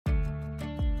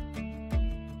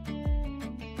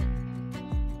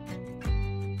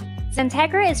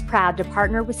XenTegra is proud to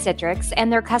partner with Citrix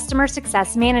and their Customer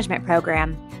Success Management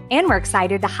program, and we're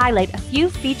excited to highlight a few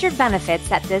featured benefits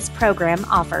that this program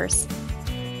offers.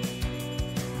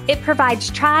 It provides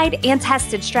tried and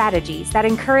tested strategies that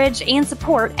encourage and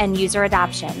support end-user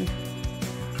adoption.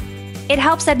 It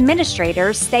helps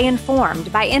administrators stay informed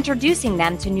by introducing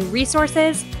them to new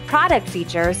resources, product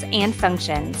features, and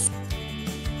functions.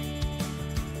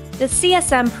 The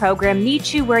CSM program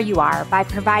meets you where you are by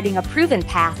providing a proven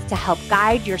path to help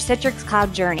guide your Citrix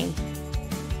Cloud journey.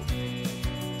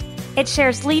 It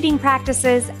shares leading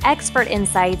practices, expert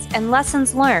insights, and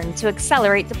lessons learned to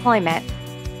accelerate deployment.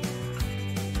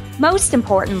 Most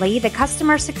importantly, the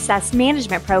Customer Success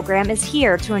Management program is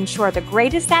here to ensure the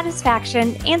greatest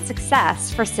satisfaction and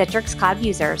success for Citrix Cloud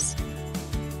users.